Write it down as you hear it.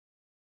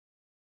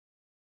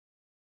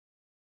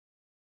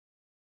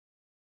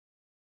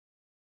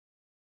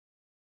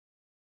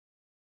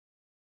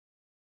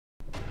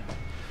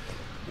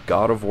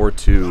God of War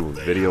 2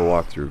 video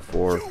walkthrough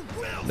for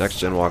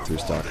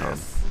nextgenwalkthroughs.com.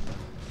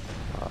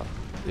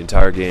 The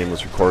entire game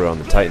was recorded on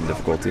the Titan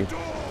difficulty,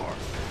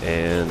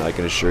 and I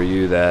can assure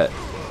you that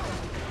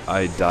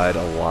I died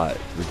a lot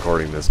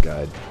recording this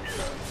guide.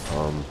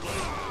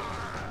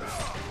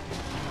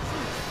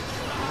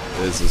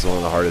 This is one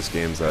of the hardest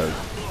games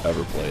I've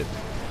ever played.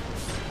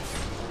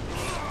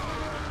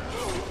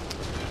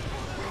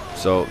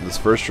 So this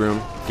first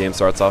room, game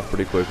starts off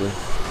pretty quickly.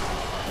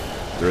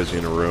 Throws you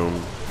in a room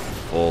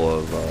full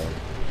of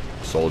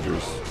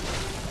soldiers.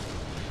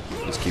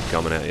 Just keep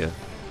coming at you.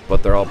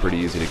 But they're all pretty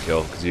easy to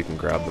kill because you can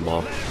grab them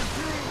all.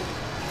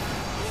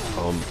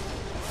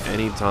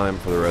 Anytime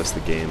for the rest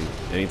of the game,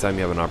 anytime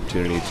you have an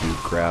opportunity to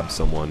grab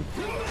someone,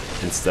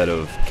 instead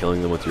of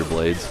killing them with your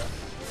blades,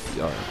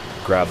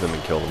 grab them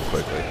and kill them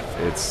quickly.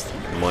 It's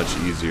much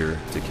easier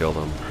to kill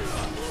them.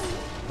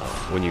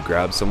 When you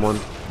grab someone,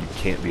 you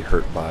can't be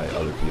hurt by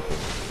other people.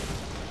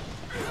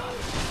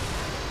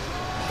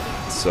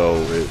 So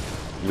it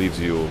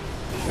leaves you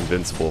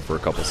invincible for a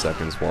couple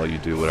seconds while you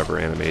do whatever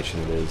animation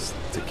it is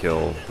to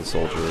kill the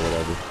soldier or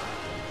whatever.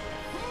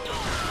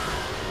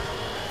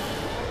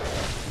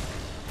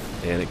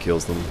 And it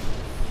kills them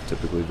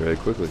typically very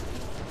quickly.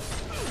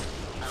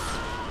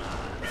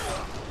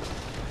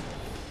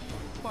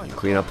 You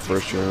clean up the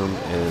first room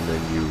and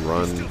then you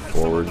run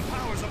forward.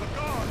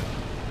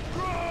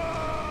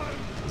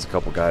 There's a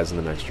couple guys in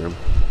the next room.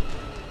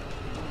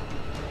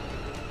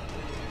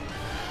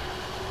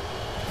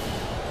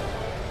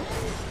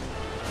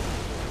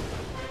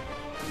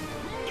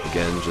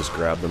 Again, just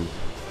grab them.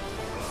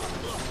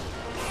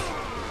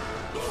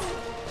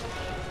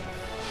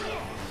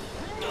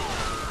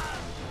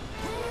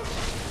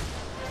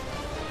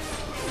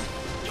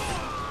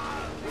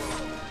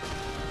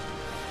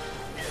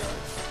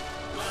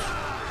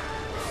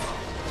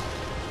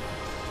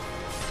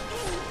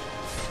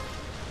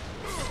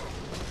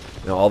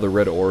 Now all the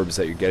red orbs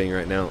that you're getting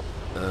right now,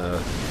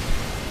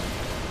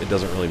 it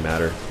doesn't really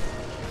matter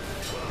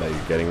that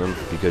you're getting them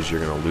because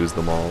you're going to lose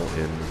them all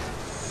in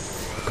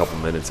a couple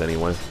minutes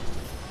anyway.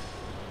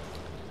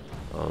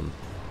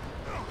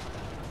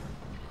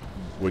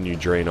 When you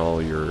drain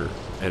all your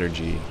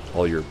energy,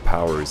 all your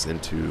powers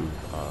into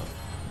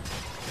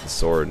the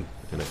sword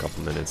in a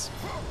couple minutes,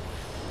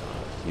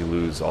 you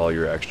lose all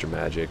your extra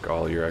magic,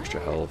 all your extra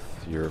health,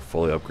 your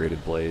fully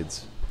upgraded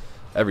blades,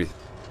 everything.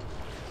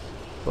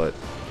 But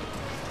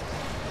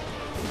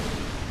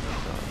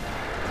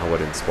I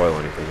wouldn't spoil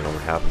anything, it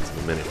only happens in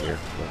a minute here.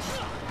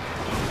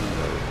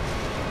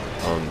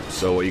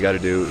 So what you got to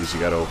do is you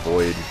got to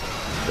avoid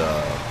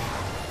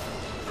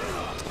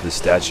the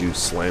statue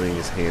slamming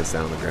his hands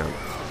down on the ground.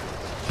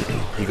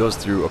 He goes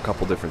through a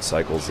couple different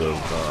cycles of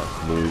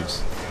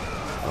moves.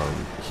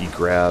 He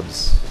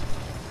grabs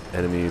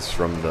enemies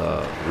from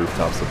the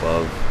rooftops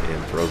above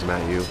and throws them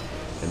at you,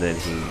 and then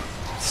he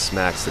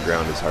smacks the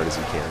ground as hard as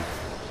he can.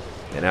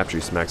 And after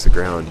he smacks the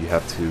ground, you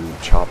have to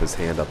chop his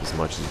hand up as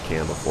much as you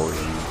can before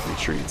he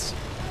retreats.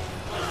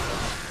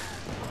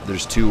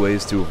 There's two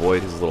ways to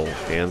avoid his little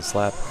hand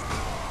slap.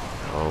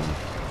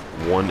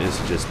 One is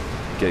to just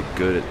get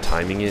good at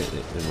timing it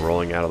and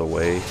rolling out of the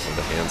way of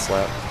the hand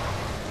slap.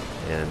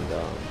 And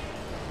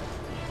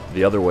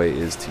the other way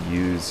is to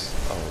use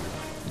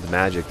the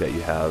magic that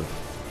you have,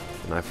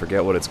 and I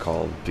forget what it's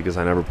called because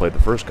I never played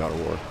the first God of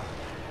War.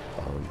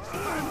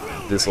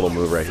 This little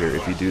move right here,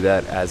 if you do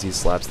that as he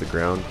slaps the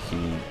ground,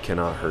 he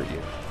cannot hurt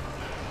you.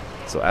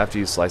 So after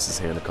you slice his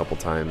hand a couple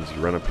times,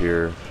 you run up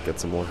here, get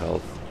some more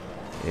health,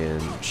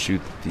 and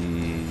shoot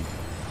the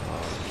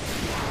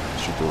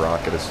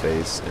rock at his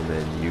face, and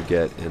then you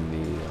get in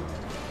the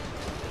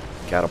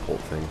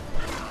catapult thing.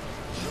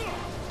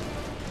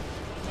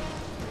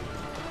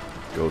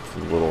 Go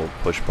through the little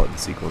push button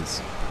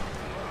sequence.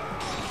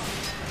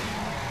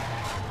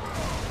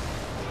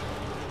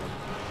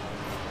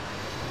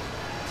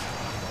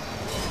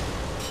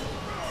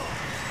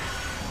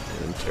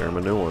 And tear him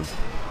a new one.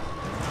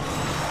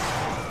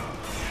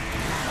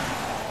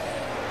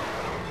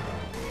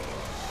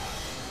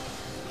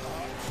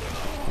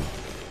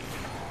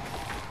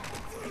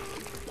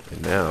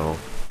 And now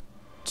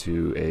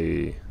to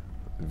a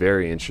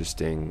very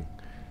interesting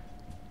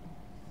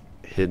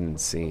hidden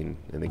scene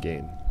in the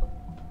game.